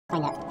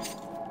Find out.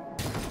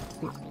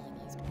 No.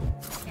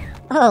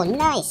 Oh,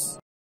 nice!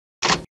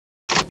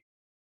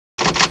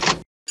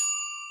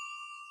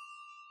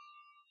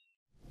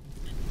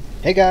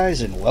 Hey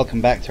guys, and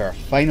welcome back to our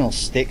final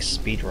Styx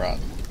speedrun.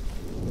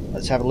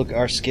 Let's have a look at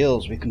our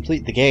skills. We've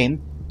completed the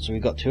game, so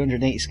we've got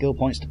 280 skill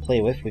points to play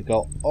with. We've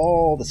got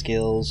all the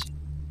skills,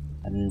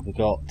 and we've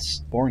got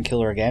Born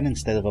Killer again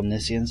instead of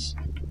Omniscience.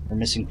 We're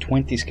missing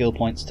 20 skill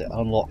points to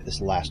unlock this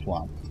last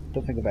one.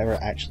 Don't think I've ever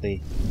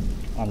actually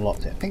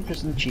unlocked it. I think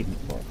there's an achievement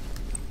for it.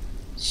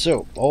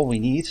 So, all we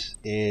need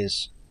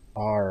is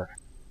our...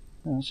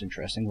 Oh, that's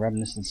interesting.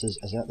 Reminiscences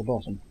is at the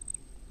bottom.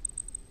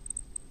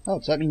 Oh,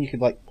 does that mean you could,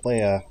 like,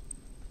 play a...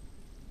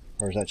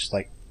 Or is that just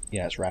like...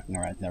 Yeah, it's wrapping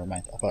around. Never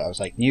mind. I thought I was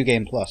like, New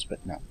Game Plus,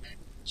 but no.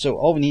 So,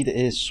 all we need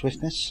is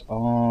Swiftness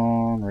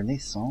on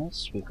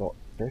Renaissance. We've got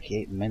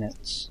 38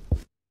 minutes.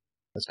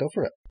 Let's go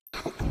for it.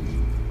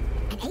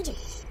 An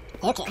agent.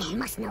 Okay. I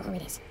must know who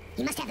it is.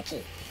 He must have the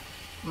key.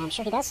 I'm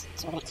sure he does,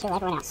 so we're gonna kill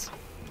everyone else.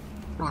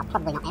 Well,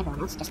 probably not everyone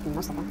else, just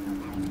most of them.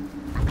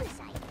 I'm on the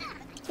side.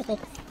 Teehee.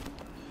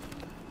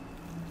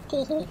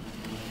 Teehee.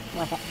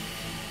 Worth it.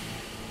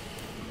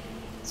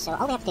 So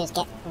all we have to do is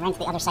get around to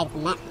the other side of the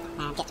map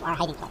and get to our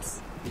hiding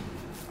place.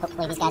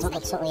 Hopefully these guys won't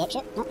look totally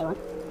apeshit. Nope, they won't.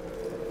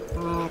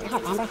 Do I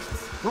have amber?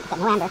 Nope, got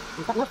no amber.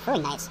 I've got no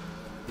throwing knives.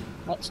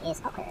 Which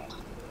is awkward.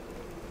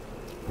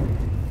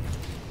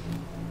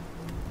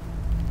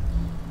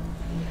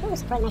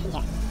 Who's throwing knife in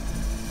here?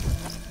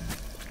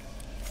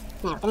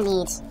 Now, we're going to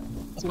need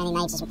as many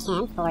knives as we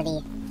can for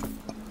the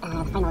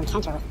final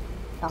encounter with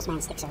Boss Man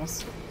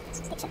Styximus.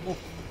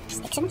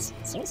 Styximus?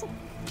 Seriously?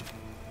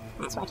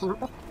 That's what I came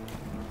up with?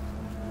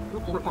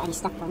 Nope, you've not got any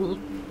stuff for me.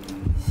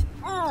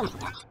 Oh my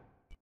god.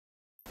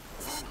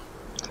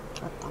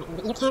 Oh, damn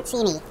it. You can't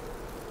see me.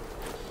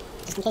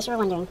 Just in case you were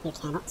wondering, you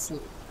cannot see me.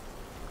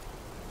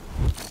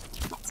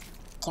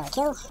 Let's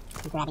kill,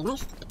 grabby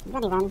knife,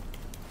 grabby run,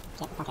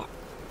 get the fuck out.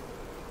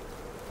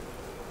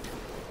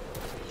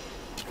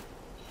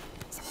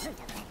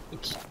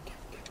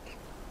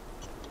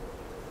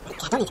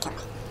 I don't need to kill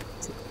her.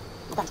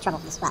 I got into trouble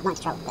with this. Well, not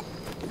into trouble, but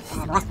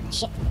the last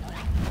shit.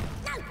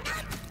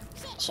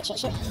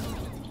 Shit.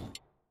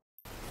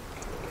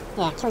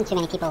 Yeah, killing too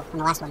many people in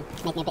the last one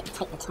made me a bit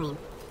tight for time.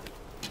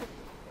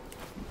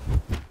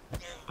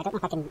 I don't know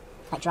if I can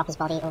like drop his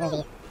body over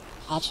the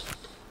edge.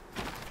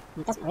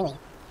 It doesn't really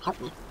help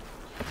me.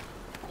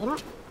 But you know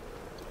what?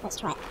 Let's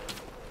try it.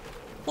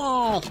 Yay!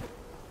 Oh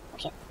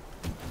shit.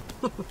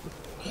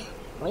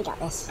 We got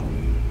this.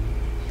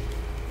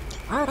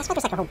 Oh, that's why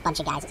there's like a whole bunch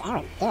of guys. It's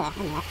Aaron. Duh,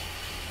 I knew that.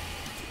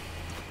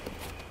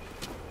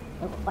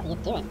 Oh, what are you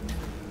doing?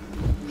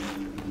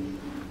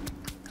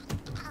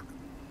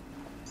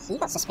 He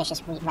got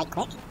suspicious right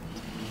click.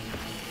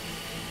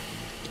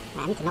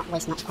 I need to not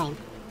waste much time.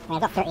 I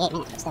mean, I've got 38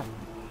 minutes, but still.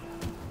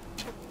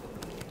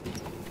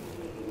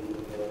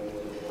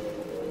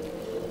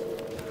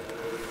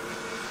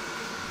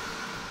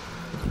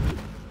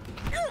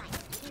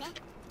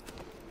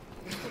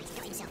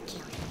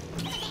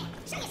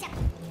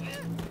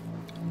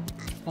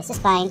 This is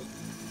fine.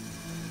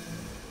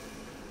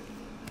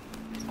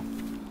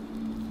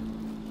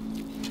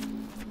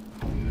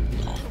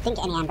 Okay, didn't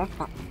get any amber,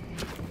 but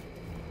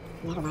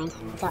never mind.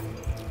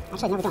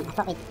 Actually, no, we don't. I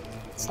thought we'd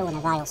stolen a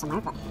vial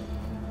somewhere, but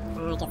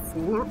I guess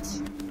not.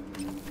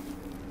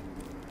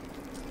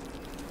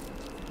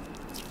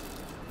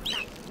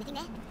 Anything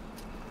there?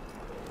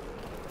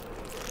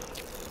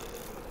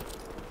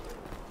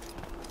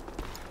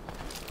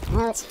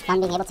 Oh, it's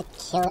fun being able to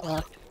kill it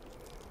though.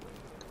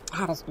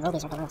 Ah, those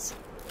rubies are below us.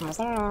 Now, is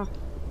there a...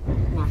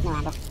 No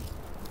amber.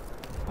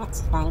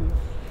 That's fine.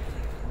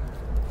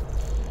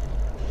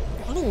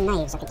 Are there any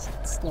knives I could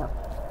steal?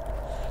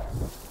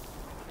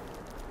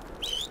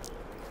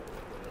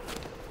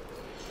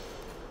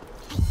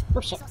 Oh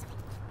shit.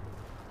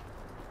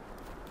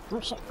 Oh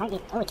shit, oh,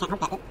 we can't hug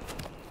that bit.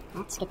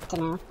 That's good to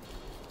know.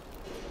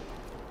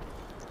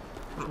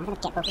 Right, I'm gonna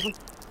get both of them.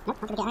 Nope,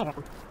 not gonna get either of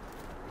them.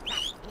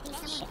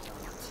 Shit.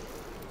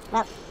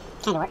 Well,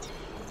 kinda worked.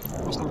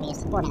 How much time we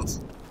used? 4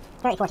 minutes.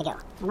 34 to go.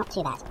 Well, not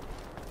too bad.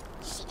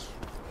 Shit.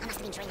 I must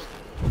have been dreaming.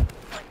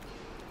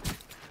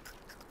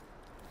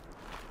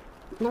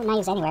 No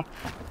knives anywhere.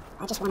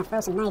 I just want to throw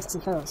some knives at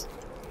some fools.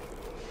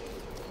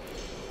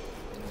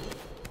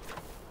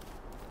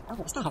 Oh,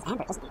 this guy has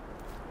amber, doesn't he?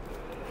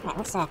 Right,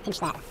 let's pinch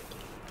that.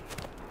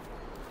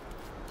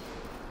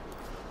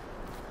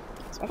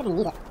 So we're gonna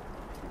need it.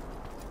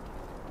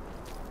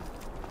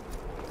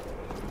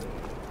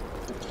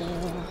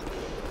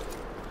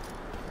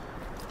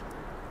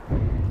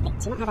 Wait,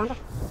 does he not have amber?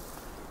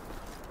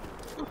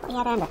 I thought he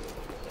had amber.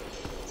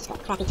 He's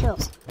got crappy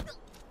tools.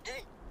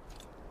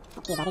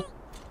 Fuck you, buddy.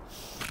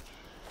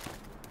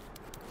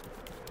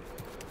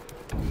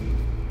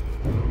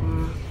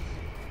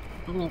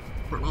 Enemy,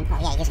 not an enemy. Oh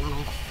yeah, he is an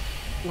enemy, but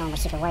no one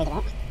was super worried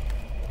about.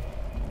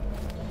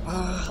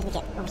 How do we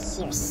get over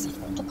here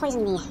safely? We could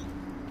poison the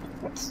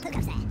roots. Who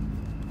goes there?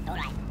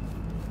 Alright.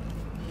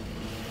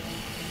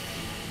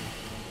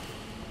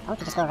 Oh, we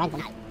could just go around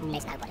them.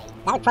 There's nobody.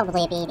 That would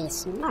probably be the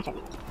smarter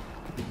move.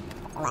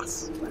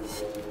 Alas.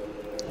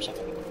 Oh shit.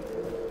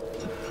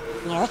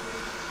 Nearly.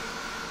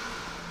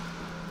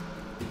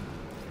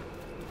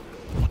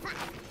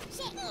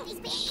 Shit, he's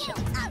being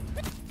killed.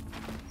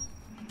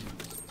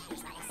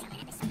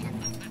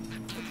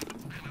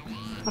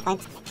 We're fine.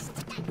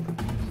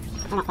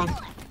 We're not fine.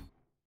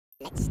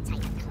 Let's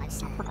take a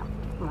closer. Oh, okay.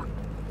 Hold on.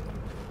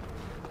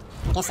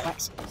 I guess it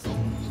works.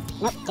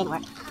 Nope, didn't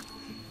work.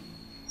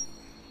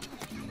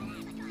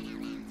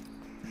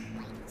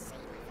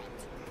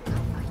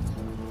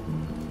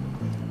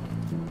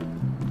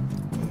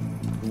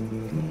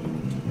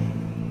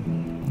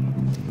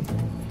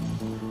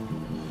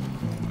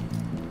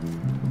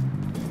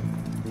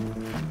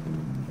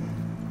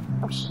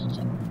 Oh shit.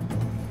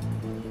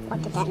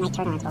 What did that knight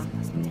turn around for?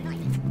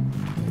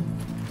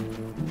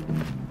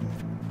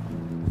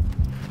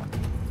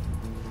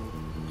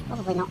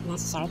 Probably not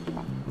necessary, but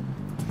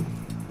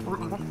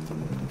whatever.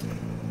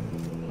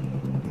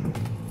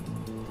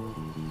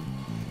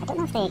 I don't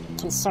know if they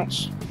can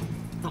search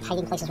like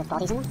hiding places with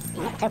bodies in them.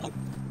 Yeah, not a token.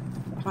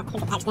 I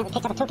think I've accidentally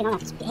picked up a token on a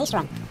haste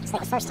run. It's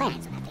like the first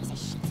time.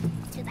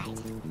 Too bad.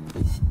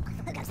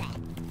 Who goes there?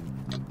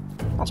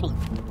 Watch me.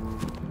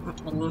 That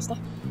could be nasty.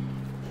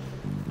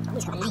 Oh,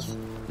 he's got a knife.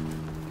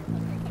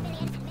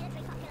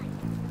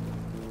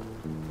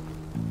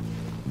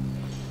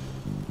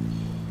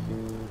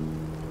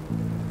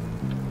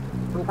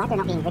 I'm glad they're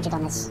not being rigid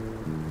on this.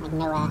 Like,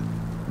 no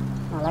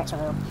alerts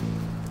or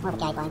more of a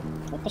guideline.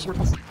 Can we push him off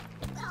this?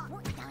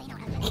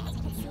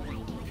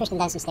 Push them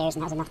down some stairs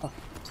and that was enough to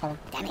kill him.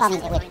 Well, I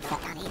mean, it would, but,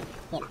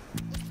 you know.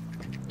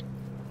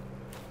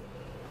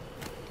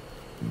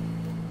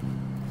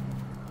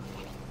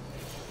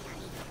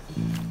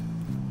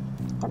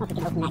 Don't know if we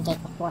can open that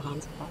gate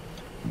beforehand, but...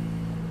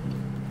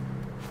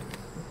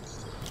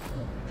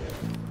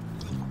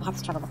 we had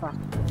this trouble before.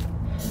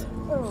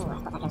 Ooh, I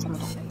thought that guy was gonna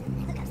get.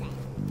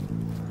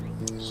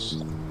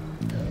 Shit.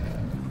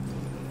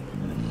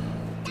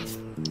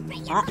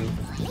 Ah.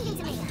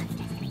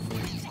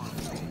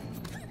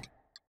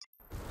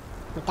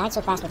 We died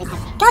so fast we didn't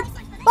have... God!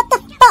 What the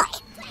fuck?!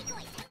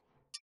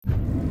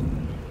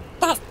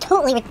 That's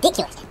totally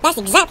ridiculous! That's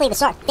exactly the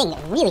sort of thing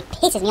that really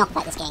pisses me off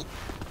about this game.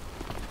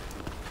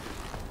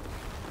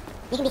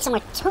 You can be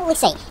somewhere totally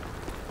safe.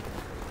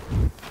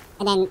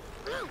 And then,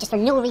 just for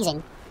no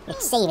reason, your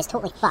save is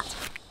totally fucked.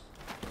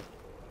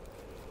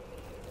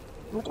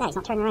 Look at that, he's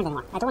not turning around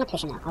anymore. I don't want to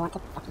push him though, I want to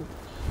fucking...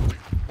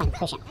 fine,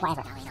 push him,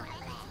 whatever.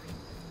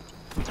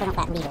 Turn off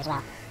that leader as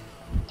well.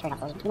 Turn off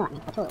the leader, you know what I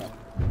mean, but totally.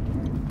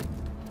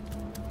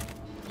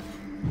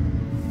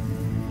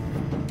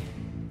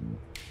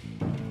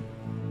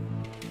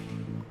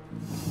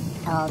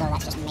 Oh no,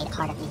 that's just made it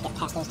harder for me to get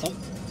past those two.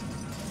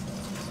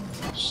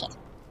 Shit.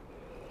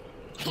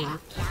 Yeah.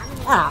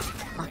 Oh,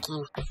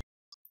 fucking...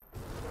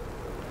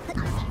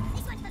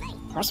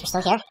 Of course, we're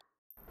still here.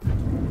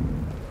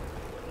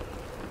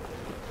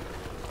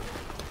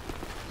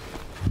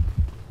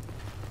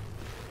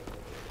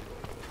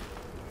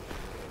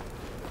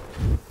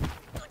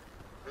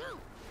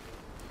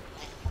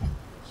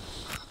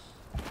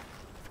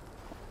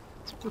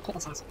 So, can I take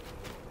this ass?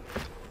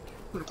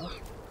 Oh dear.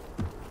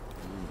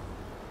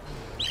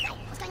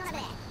 What's going on over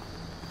there?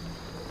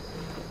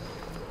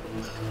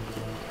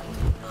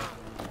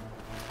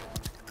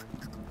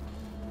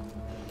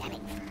 Damn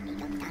it, he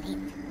got done in.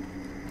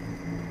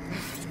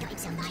 He's got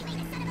himself killed.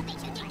 The son of a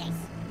bitch who did this.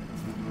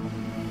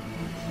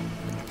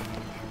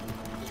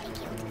 He's been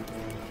killed.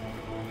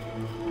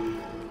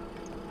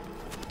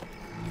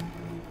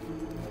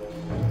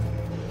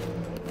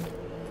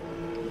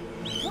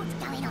 What's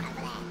going on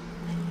over there?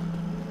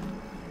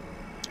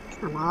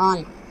 Come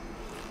on.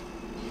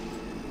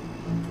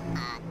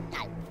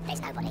 No,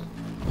 there's nobody.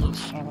 Yeah,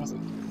 sure there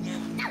isn't.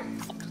 No!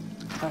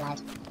 So loud.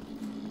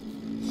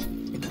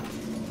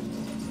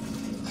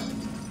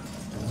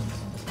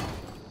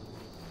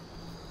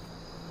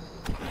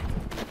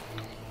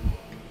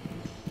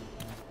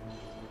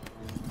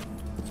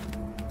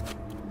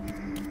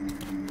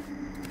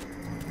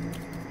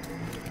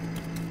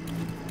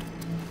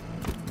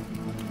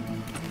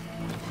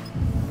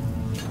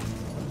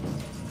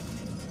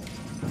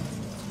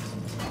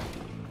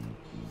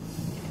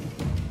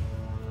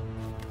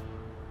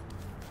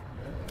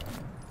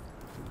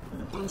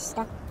 He's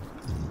stuck.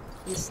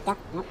 He's stuck.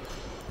 Nope.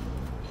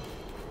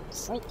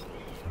 Sleep.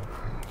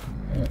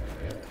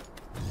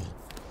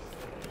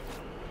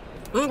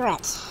 And we're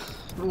out.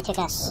 Only took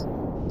us,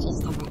 Jesus,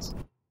 10 minutes.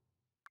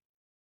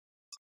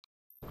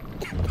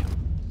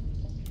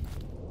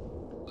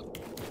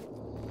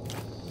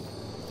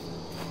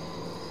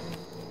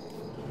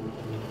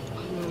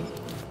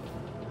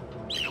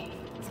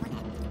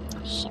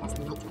 Oh shit, that's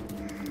the knight.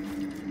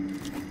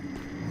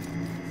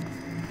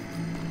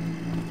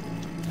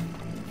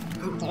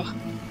 That'll do.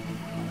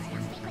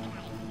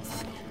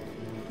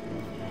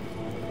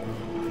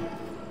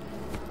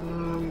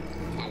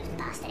 Those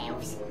bastard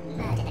elves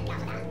murdered the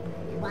governor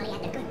while he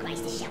had the good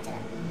grace to shelter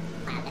them.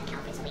 I hope the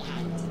culprits will be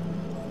hanged.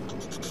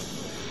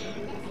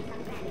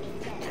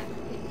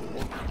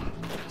 With powder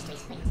attached to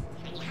his feet,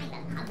 and you hang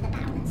them over the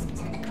battlements so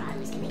that the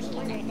crows can reach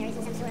together if there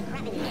isn't some sort of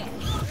grab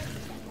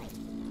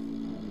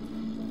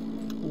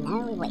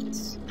we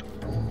wait?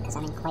 Because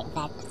I'm in quite a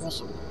bad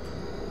position.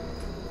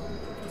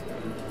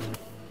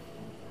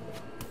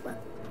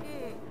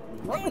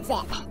 What was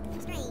that?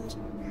 Strange.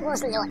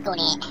 What's not going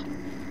on?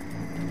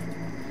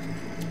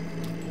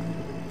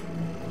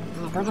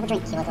 Go and have a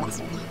drink, you little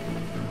bastard.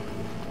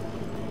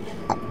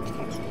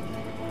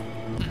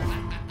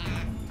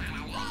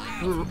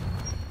 Alright.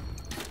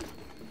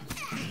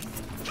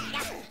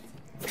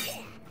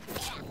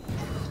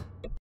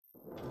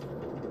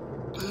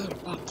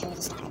 Back to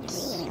the start.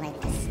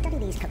 Study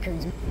these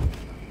cocoons.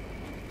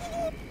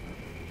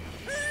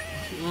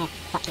 Yeah,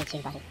 fuck you too,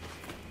 buddy.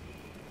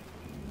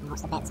 And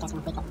what's the bet? This guy's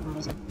gonna wake up for no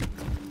reason.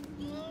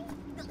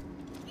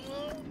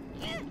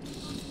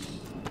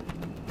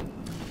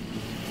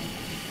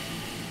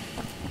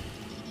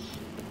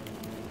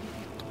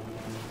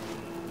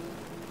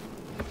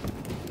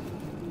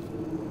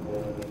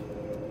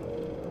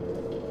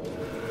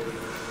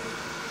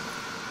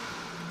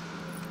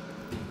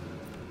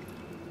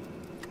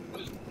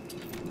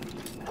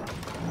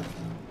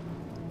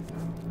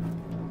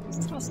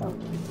 This guy's still...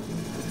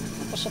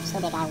 The ship's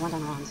still big guy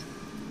wandering around.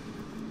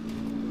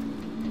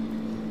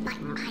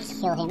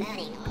 Kill him.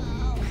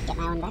 Get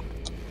my own back.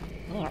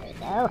 There we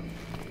go.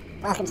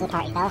 Welcome to the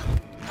party, pal.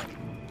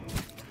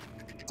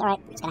 It's alright,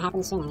 it's gonna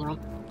happen soon anyway.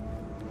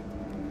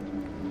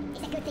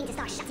 It's a good thing to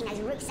start shutting those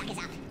root suckers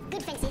up.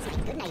 Good fences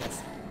make good neighbors.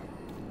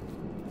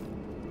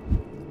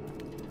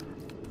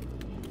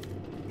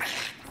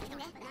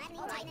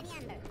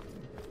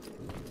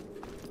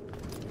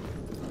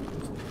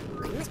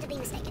 I must have been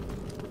mistaken.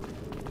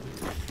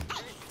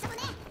 Hey, someone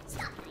there!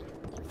 Stop!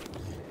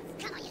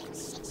 Come on, you little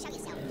shit, show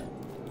yourself.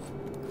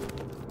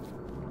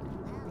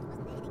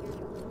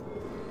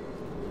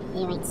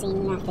 You ain't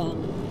seen nothing.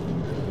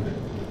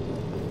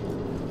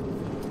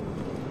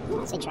 Oh,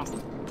 that's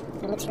interesting.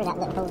 He looks through that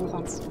little hole in the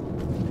fence.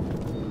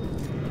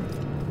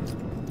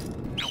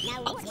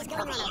 Now, what's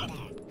going on over there?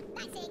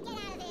 That's it, get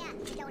out of here!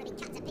 You don't want to be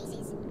cut to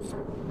pieces.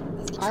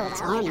 Oh,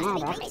 it's on now,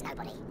 bro. There's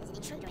nobody. There's an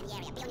intruder in the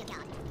area. Be on your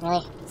guard.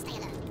 Really? Stay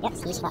alert. Yep,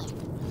 he's fucked.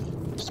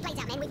 Get your blades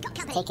out, men. We've got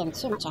company. Taking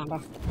too much amber.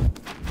 No!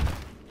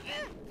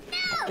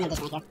 No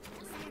addition here.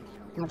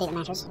 No data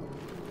matters.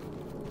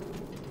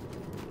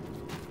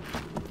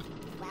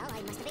 Well,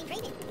 I must have been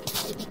dreaming.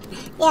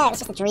 Yeah, it was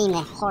just a dream,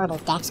 the horrible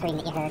death scream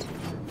that you heard.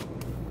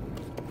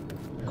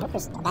 I hope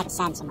there's a bag of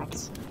sand somewhere,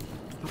 because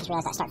I just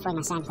realised I start throwing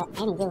my sand without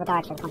any real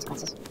regard for the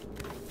consequences.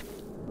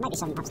 There might be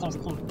some upstairs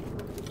in here.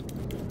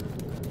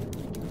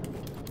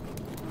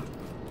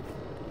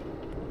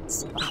 Let's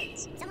see what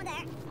happens. Someone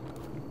there.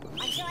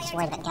 I'm sure I Just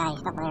worried about the guy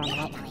up there on the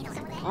right.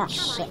 Oh, Come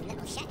shit. on,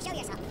 little shit. Show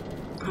yourself.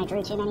 I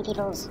drew too many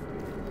peoples.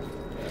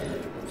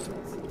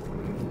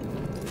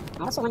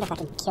 I also wonder if I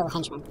can kill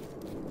henchmen.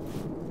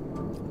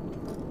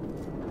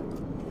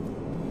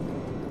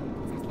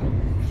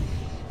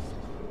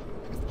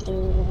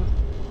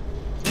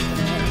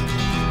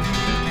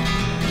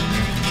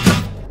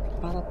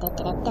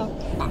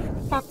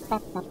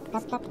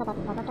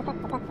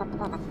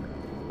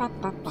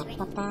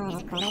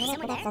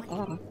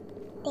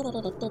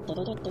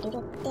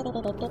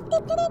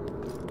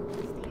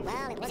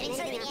 Well, it wasn't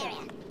anything out there.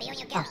 Be on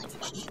your guard.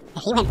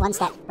 If he went one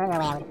step further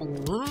away, I would have been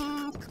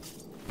mad.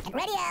 Get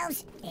ready,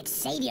 elves. It's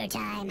savior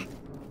time.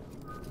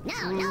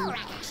 No, no,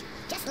 Rakash.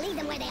 Just leave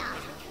them where they are.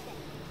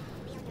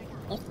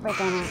 If we're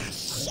gonna...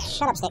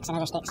 Shut up, Styx and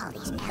other Styx.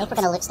 If we're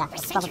gonna loot stuff,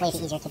 it's probably be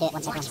easier to do it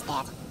once everyone's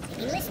dead. They've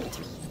been listening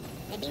to me.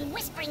 They've been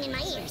whispering in my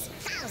ears.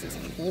 Thousands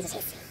of them. Jesus.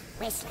 Hissing,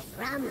 whistling,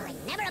 rumbling.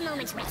 Never a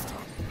moment's rest. I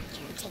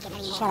can't take it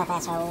anymore. Shut up,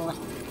 asshole.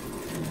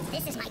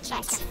 This is my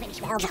chance to finish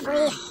The with elves are Come free.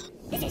 on.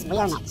 This is We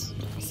are not. As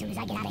soon as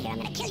I get out of here, I'm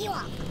gonna kill you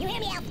all. You hear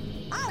me, elf?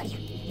 All of you.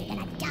 You're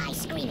gonna die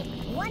screaming,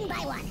 one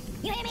by one.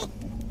 You hear me?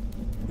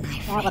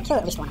 Well, we'll kill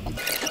at least one of them.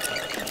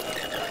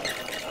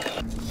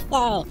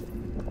 Yay!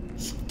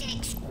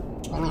 Styx.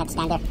 We only had to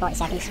stand there for 40 I'm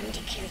seconds. coming to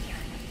kill you.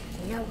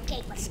 No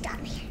gate will stop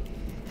me.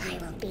 I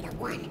will be the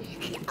one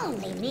and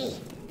only me.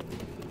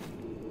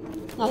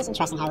 Yeah, it's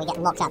interesting how we get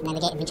locked up and then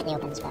the gate immediately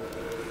opens, but...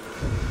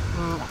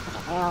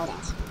 okay, they're all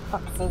dead.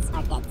 Foxes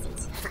are dead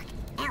seeds. Fuck.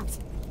 Elves.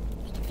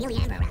 I can feel the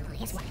amber around me.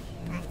 Guess what?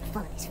 I'm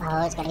full of this fuck.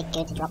 Oh, it's gonna be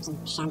good to drop some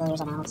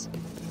chandeliers on elves.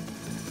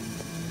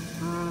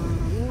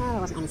 No,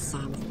 there wasn't any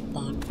sand.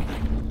 Damn.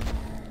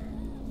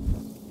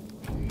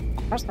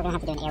 But first, we're gonna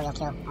have to do an aerial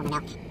kill on an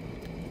elf.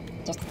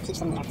 Just to teach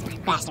them they're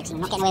bastards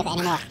and they're not getting away with it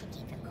anymore.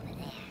 Keep them over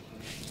there.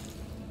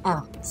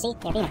 Oh, see?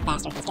 They're being a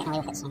bastard. He's getting away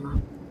with it some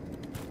more.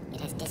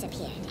 It has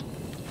disappeared.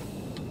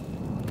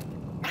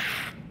 That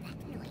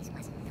noise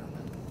wasn't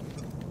normal.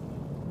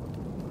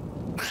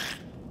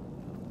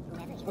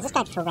 Whoever you Is this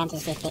guy programmed to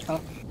just be a faithful?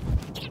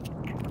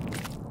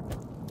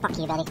 Fuck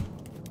you, buddy.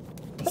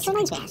 Which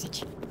reminds me,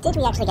 did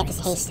we actually get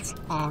to taste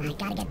I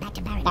gotta get back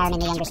to Baron. Baron in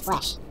the Younger's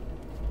flesh?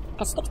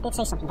 Because Styx did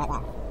say something about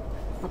that.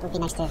 That would be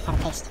nice to have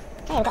a taste.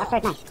 Hey, we got a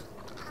third knife.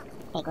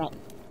 Okay, great.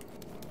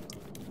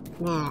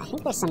 Now, I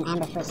think there's some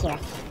amber fruit here,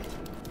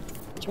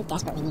 which we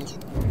desperately need.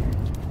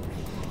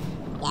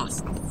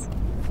 Yes, nice.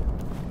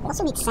 We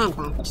also need sand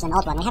now, which is an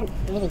odd one. We haven't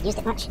really used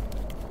it much,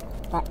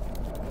 but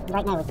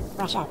right now we're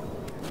fresh out.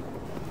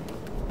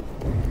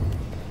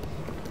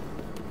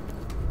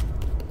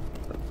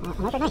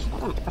 Another knife,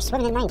 goddammit. We're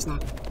swimming in knives now.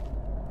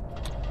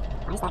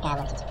 Why is that guy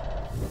alerted?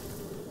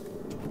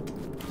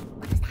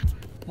 What was that?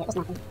 It was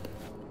nothing.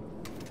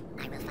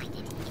 I will find it.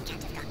 It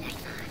can't have gone very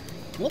far.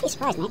 You'd be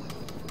surprised, mate.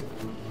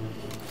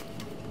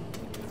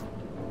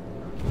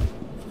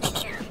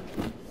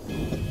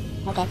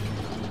 Okay.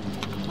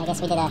 I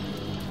guess we did a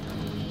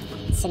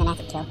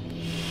cinematic kill.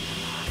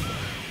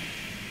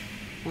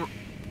 No,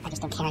 I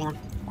just don't care anymore.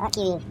 Fuck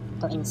you,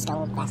 floating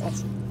skull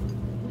bastards.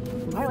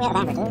 How are we out of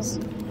amber? Those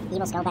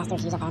evil skull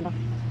bastards use up amber.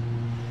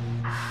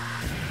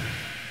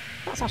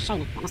 Oh, I saw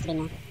shiny. That must have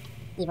been the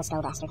evil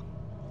skull bastard.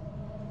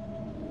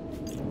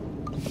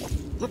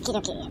 Okie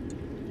dokie.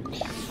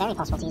 Very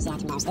possible to use the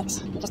item now,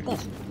 Styx. You just did.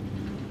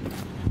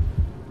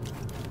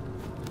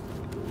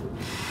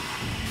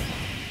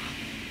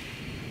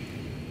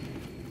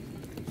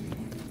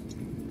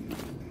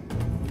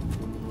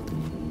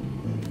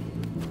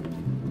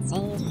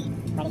 Save.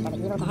 Ready for the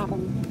evil to happen.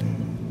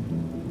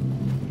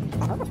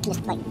 I hope we can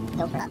just, like,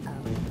 go for it.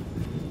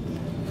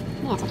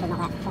 Yeah, it's actually not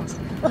that fast.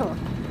 Ooh.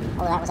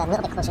 Although that was a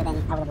little bit closer than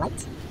I would have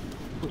liked.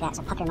 I think that's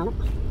a pucker moment.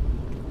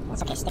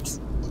 That's okay, Styx.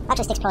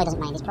 Actually, Styx probably doesn't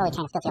mind. He's probably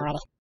kind of filthy already.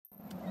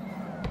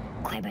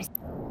 Quibers.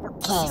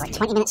 Okay, we're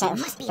 20 minutes out of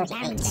 38. I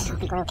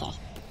think we're okay.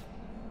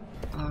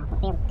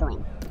 What way are we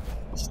going?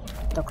 Let's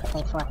just go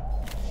quickly before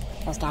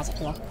those guys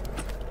appear.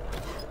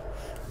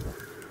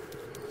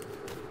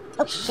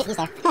 Oh shit, he's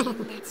there.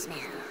 That smell.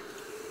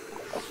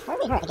 How are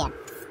we hurt again?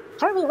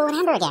 How are we low in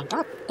amber again?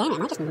 God damn it,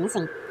 am I just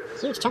missing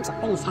huge chunks of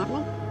things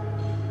happening?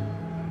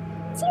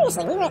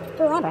 Seriously, we were at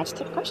full amber, I just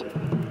took a potion.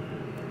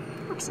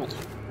 Fuck's sake.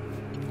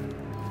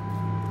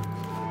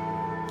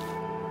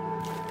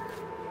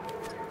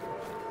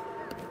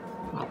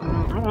 Right,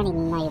 are there any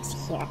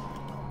knives here?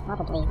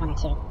 Probably one or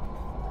two.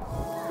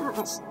 Oh,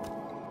 that's...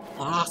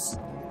 Yes!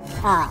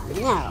 Oh,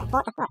 no!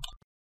 What the fuck?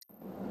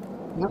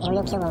 No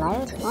aerial kill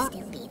allowed? Could What? it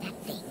still be that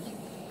thing?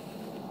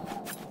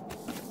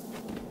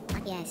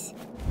 Yes.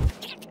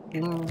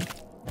 No.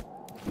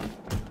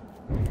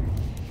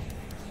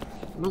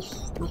 Knife.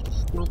 I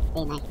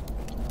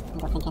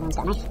don't think anyone's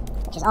got a knife.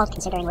 Which is odd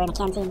considering we're in a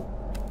canteen.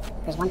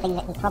 There's one thing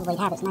that we probably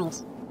have, it's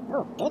knives.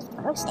 Oh, good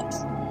for road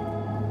sticks.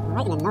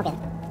 Right in the noggin.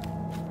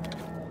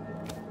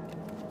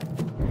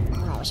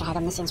 Oh, I wish I had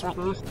omniscience right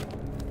now.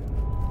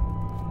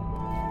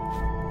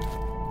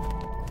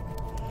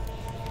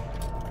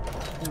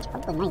 There's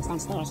probably knives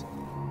downstairs.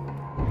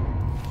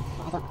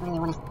 But I don't really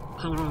want to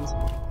hang around.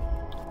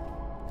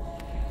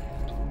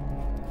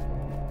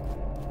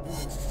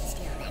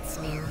 Still that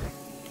smell.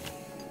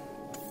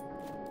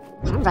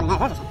 I'm running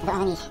out of everything. I don't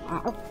have any...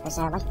 oh, there's a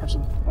life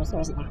potion. There's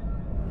here, isn't there?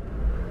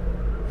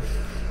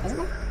 Isn't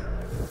there?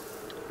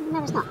 No,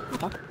 there's not.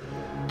 Okay.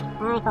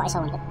 I thought I saw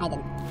one, but I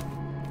didn't.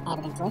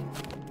 Evidently.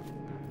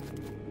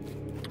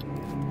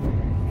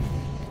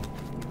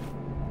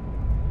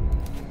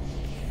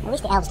 At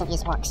least the elves don't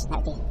use orcs.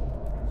 That would be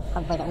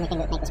probably the only thing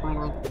that would make this more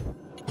annoying.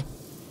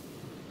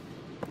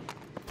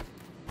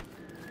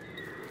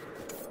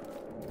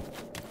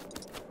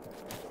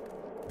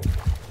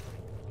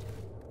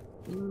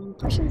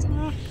 Potions in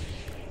there.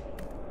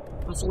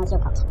 I see no heal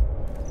pot.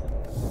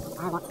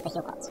 I want the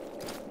heal pot.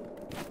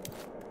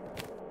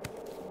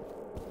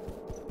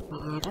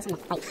 I guess I'm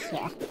gonna fight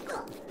here.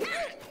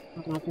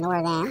 I can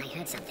ignore them. I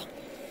heard something.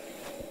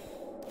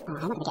 Oh,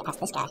 I'm not gonna get past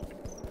this guy.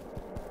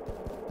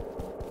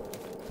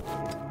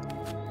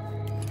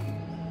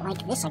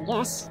 Like this, I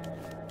guess.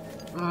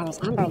 There's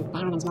Amber and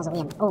Baron's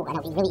Mausoleum. Oh, and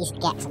it'll be really easy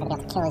to get, so I'm gonna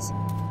be able to kill his...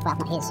 Well,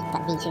 not his,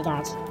 but V2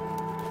 guards.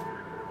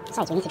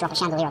 Besides, we need to drop a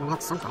chandelier on the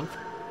elves sometime.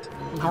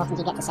 And how often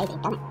do you get to say that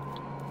you've done it?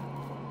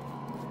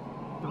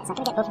 Right, is that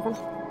gonna get both of them?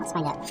 Let's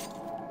find out.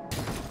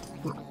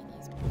 No.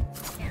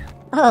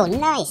 Oh,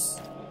 nice!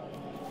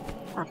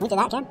 Oh, can we do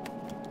that again?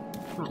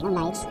 Right, no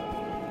knives.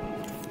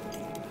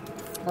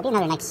 There'll be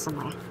another knife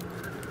somewhere.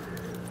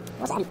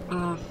 What was it?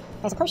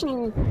 There's a potion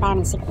in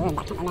Baron's secret room,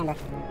 but I can't remember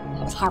if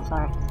it was health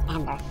or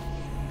amber. I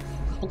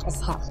think it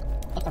was health,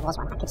 if there was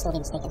one. I could still be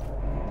mistaken.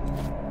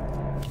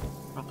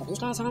 Right, do these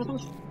guys have anything?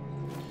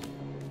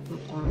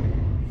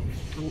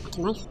 Like,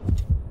 a knife?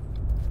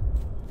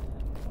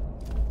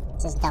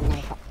 This is dumb, no,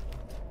 but...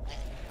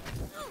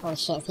 Holy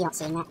shit, is he not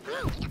seeing that?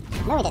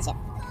 No, he gets it.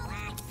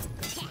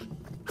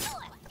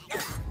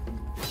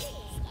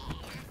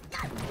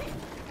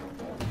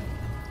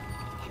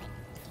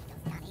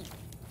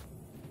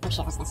 Oh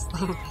shit, what's this?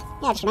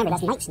 Yeah, just remember,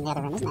 there's knights in the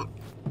other room, isn't it?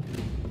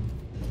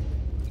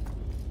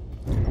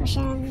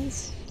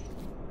 Potions.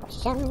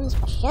 Potions.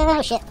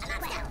 Oh shit.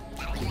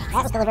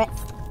 That was deliberate.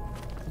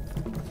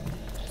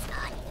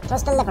 It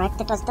was deliberate.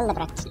 It was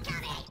deliberate.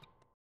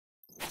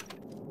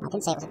 I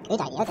didn't say it was a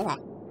good idea, did I?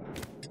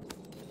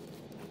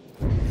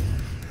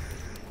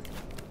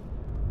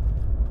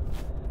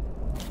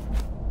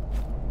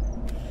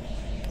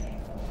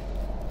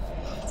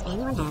 Does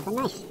anyone have a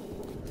knife?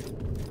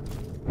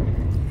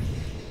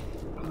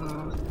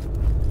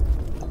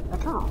 Don't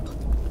recall.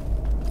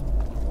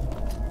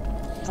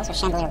 There's also a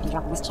chandelier we can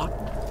drop in this chat.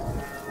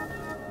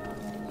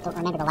 Don't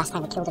remember the last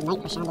time we killed a knight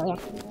with a chandelier.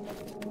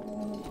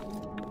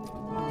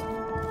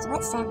 So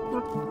let's, yeah,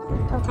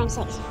 pull times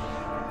 6.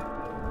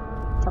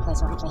 Hopefully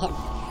this will actually hit him.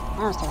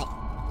 Oh, it's too late.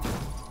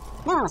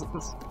 No, it wasn't.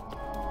 Nice.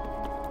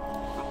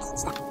 Right,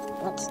 stuff.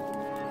 Looks.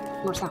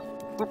 More stuff.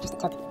 Nope, just a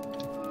token.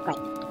 Great.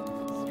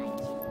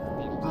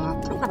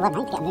 25 11, I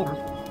need to get a move on.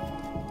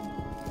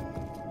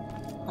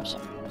 Oh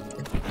shit.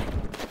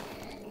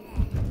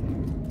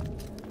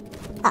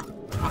 Oh,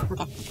 right,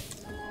 okay.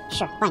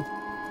 Sure, fine.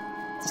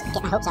 Just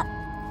get my hopes up.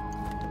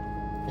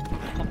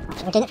 Okay,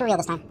 right, we're doing it for real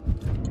this time.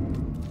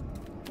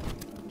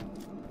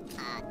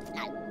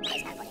 No,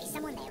 there's nobody.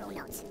 Someone there or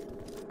not?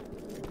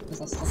 Who's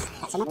this?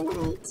 That's another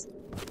night.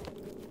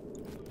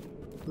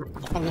 Oh, okay, we're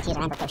gonna need to use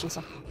our amber potion,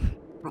 so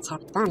let's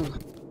have fun.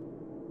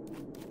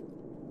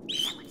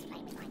 Someone's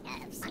playing with my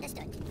nerves.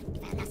 Understood.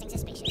 Found nothing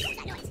suspicious. What's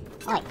that noise?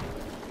 Oi.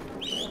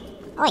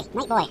 Oi,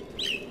 night boy.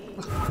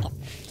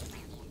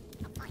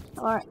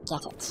 Or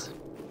get it.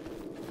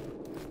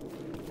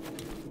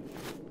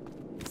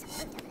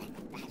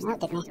 No, it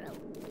did me.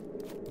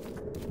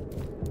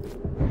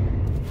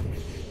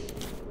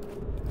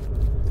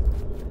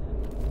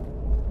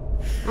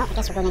 Oh, I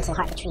guess we're going into the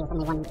heart of the tree with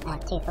only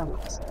 2 phone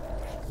numbers.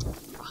 What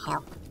the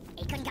hell?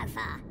 He couldn't go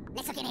far.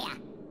 Let's look in here.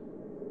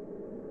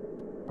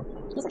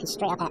 He's looking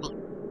straight up at me.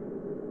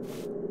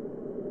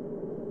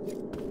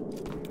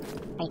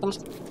 Are you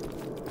finished? I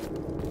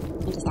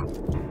think he's done.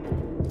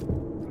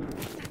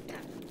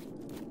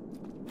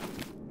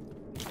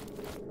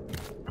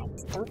 Right,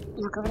 don't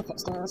knock over the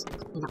footstools.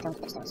 You knocked over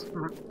the footstools.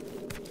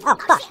 Oh,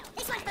 fuck! Shit,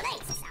 this one's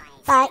police.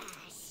 Bye!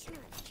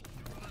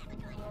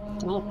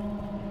 Can they?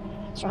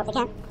 Sure hope they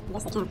can. I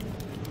guess they can.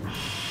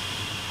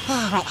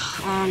 Right,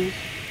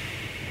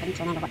 I need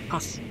to remember what the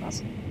pass was.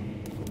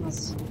 It was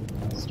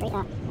straight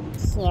up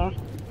here,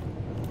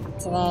 up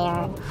to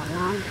there,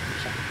 along.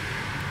 Shit.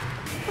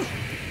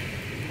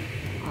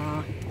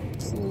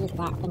 Key,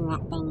 that thing,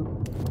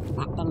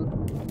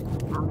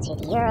 onto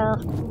the euro.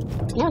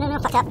 No,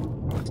 fuck up.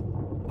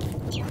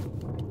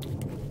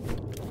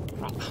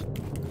 Right.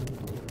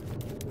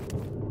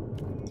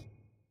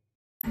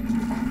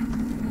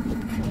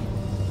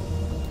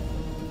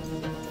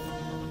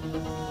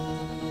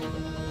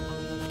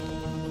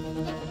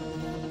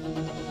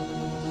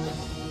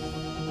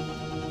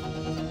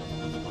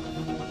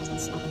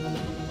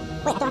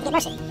 Wait, I don't have to get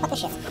mercy. Fuck this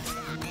shit.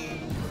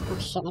 Oh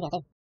shit, maybe I do.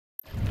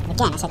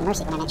 Again, I said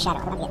mercy when I meant shadow.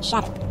 I don't have to get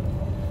shadow.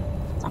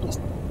 So I can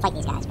just fight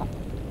these guys, but...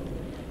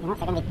 You know, if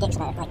they're gonna be dicks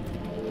about it, like...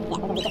 Yeah, they're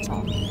gonna be dicks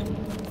about it.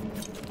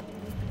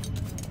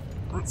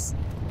 That's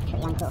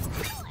pretty uncool.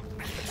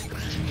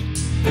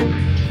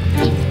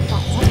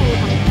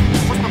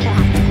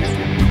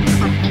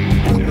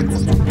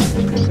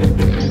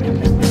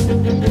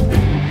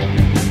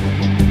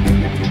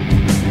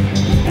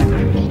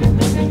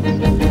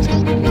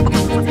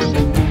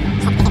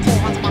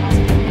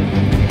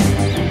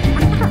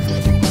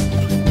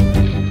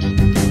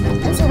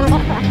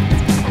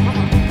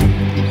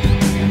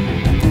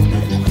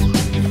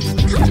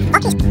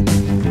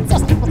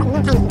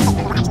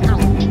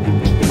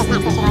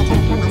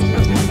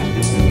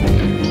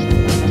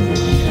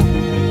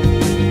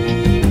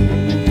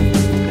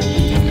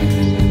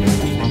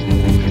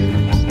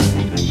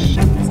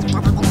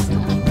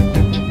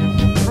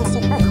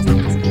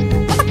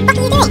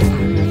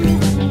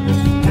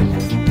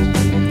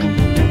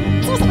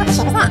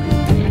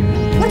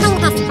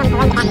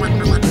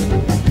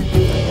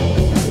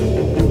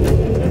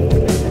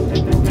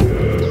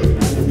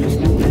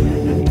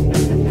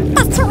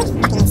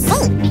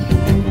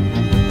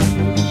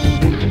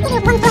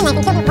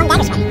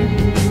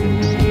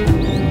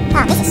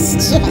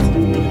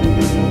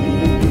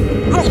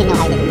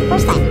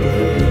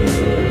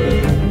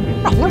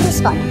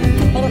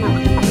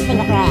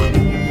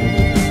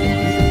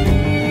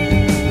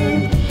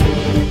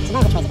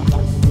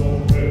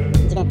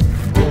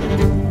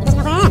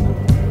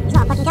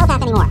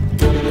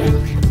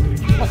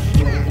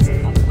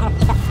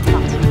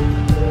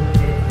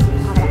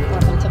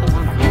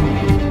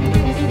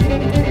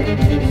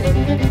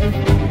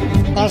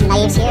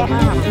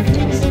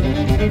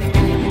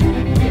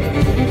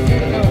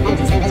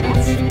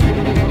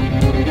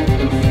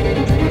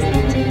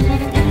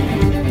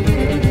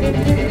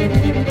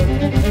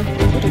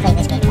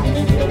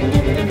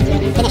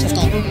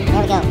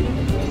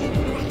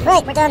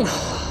 Right, we're done.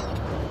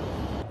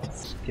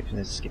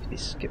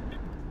 Skip.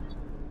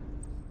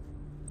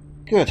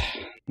 Good.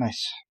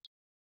 Nice.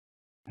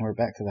 And we're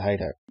back to the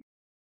hideout.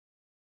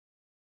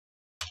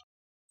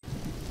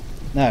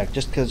 Now,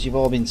 just because you've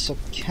all been so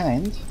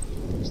kind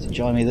as to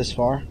join me this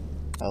far,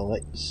 I'll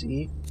let you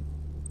see.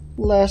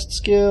 Last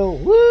skill!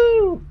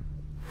 Woo!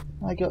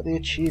 I got the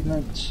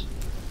achievement.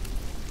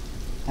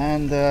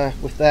 And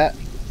with that,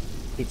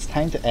 it's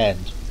time to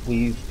end.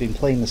 We've been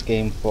playing this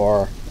game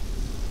for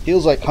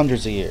feels like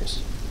hundreds of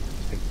years,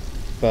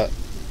 but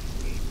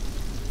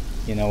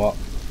you know what,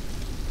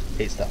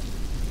 it's done.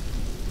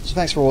 So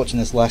thanks for watching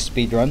this last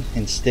speedrun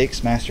in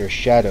Styx, Master of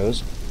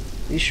Shadows.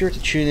 Be sure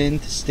to tune in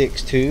to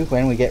Styx 2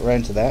 when we get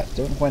round to that.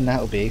 Don't know when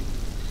that'll be.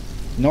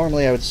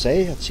 Normally I would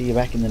say I'd see you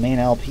back in the main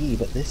LP,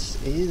 but this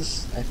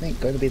is, I think,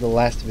 going to be the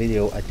last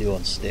video I do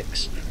on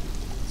Styx.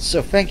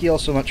 So thank you all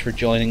so much for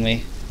joining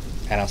me,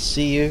 and I'll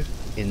see you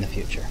in the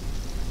future.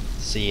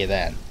 See you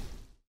then.